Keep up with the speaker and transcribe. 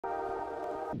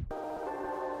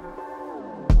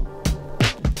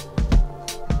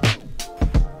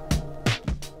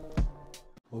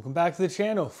Welcome back to the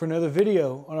channel for another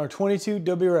video on our 22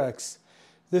 WRX.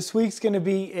 This week's going to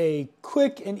be a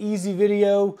quick and easy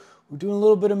video. We're doing a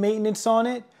little bit of maintenance on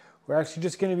it. We're actually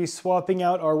just going to be swapping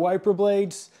out our wiper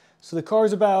blades. So the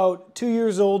car's about 2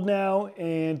 years old now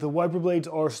and the wiper blades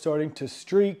are starting to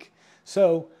streak.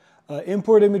 So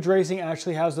Import Image Racing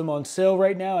actually has them on sale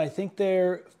right now. I think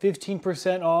they're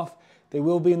 15% off. They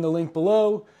will be in the link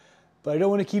below, but I don't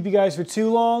want to keep you guys for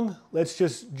too long. Let's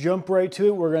just jump right to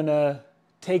it. We're going to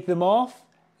take them off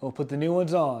and we'll put the new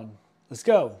ones on. Let's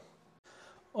go.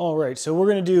 All right, so we're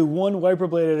going to do one wiper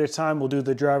blade at a time. We'll do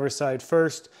the driver's side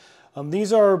first.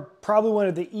 These are probably one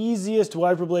of the easiest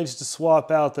wiper blades to swap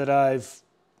out of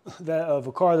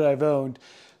a car that I've owned.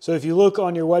 So if you look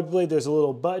on your wiper blade, there's a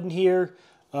little button here.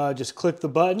 Just click the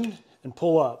button and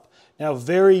pull up. Now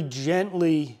very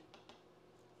gently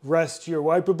rest your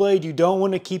wiper blade. You don't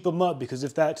want to keep them up because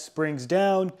if that springs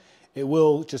down, it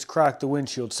will just crack the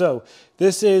windshield. So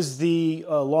this is the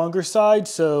longer side.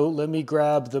 So let me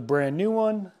grab the brand new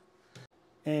one.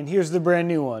 And here's the brand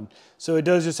new one. So it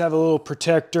does just have a little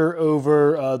protector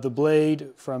over the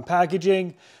blade from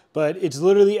packaging, but it's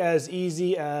literally as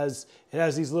easy as it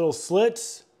has these little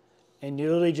slits and you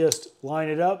literally just line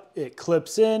it up. It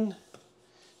clips in.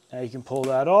 Now you can pull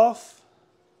that off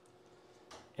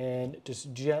and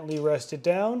just gently rest it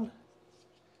down.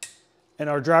 And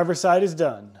our driver's side is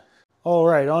done. All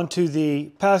right, onto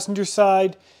the passenger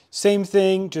side. Same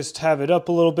thing, just have it up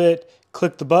a little bit,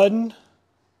 click the button,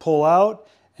 pull out,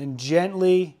 and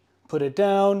gently put it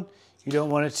down. You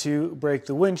don't want it to break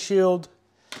the windshield.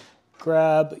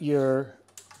 Grab your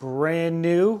brand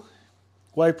new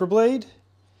wiper blade.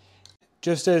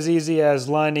 Just as easy as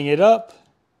lining it up,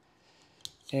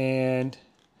 and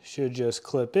should just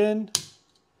clip in,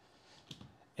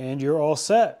 and you're all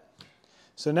set.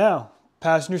 So now,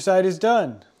 passenger side is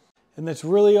done. And that's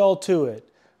really all to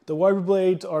it. The wiper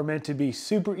blades are meant to be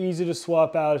super easy to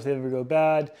swap out if they ever go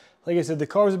bad. Like I said, the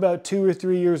car's about 2 or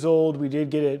 3 years old. We did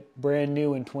get it brand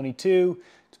new in 22.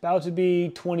 It's about to be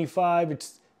 25.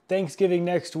 It's Thanksgiving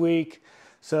next week.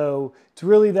 So it's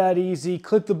really that easy.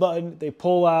 Click the button, they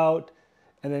pull out,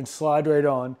 and then slide right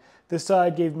on. This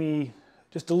side gave me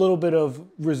just a little bit of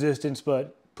resistance,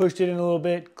 but pushed it in a little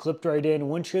bit, clipped right in.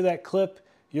 Once you're that clip,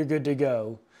 you're good to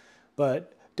go.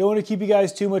 But don't want to keep you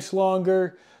guys too much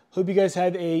longer. Hope you guys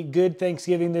have a good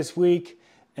Thanksgiving this week,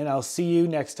 and I'll see you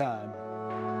next time.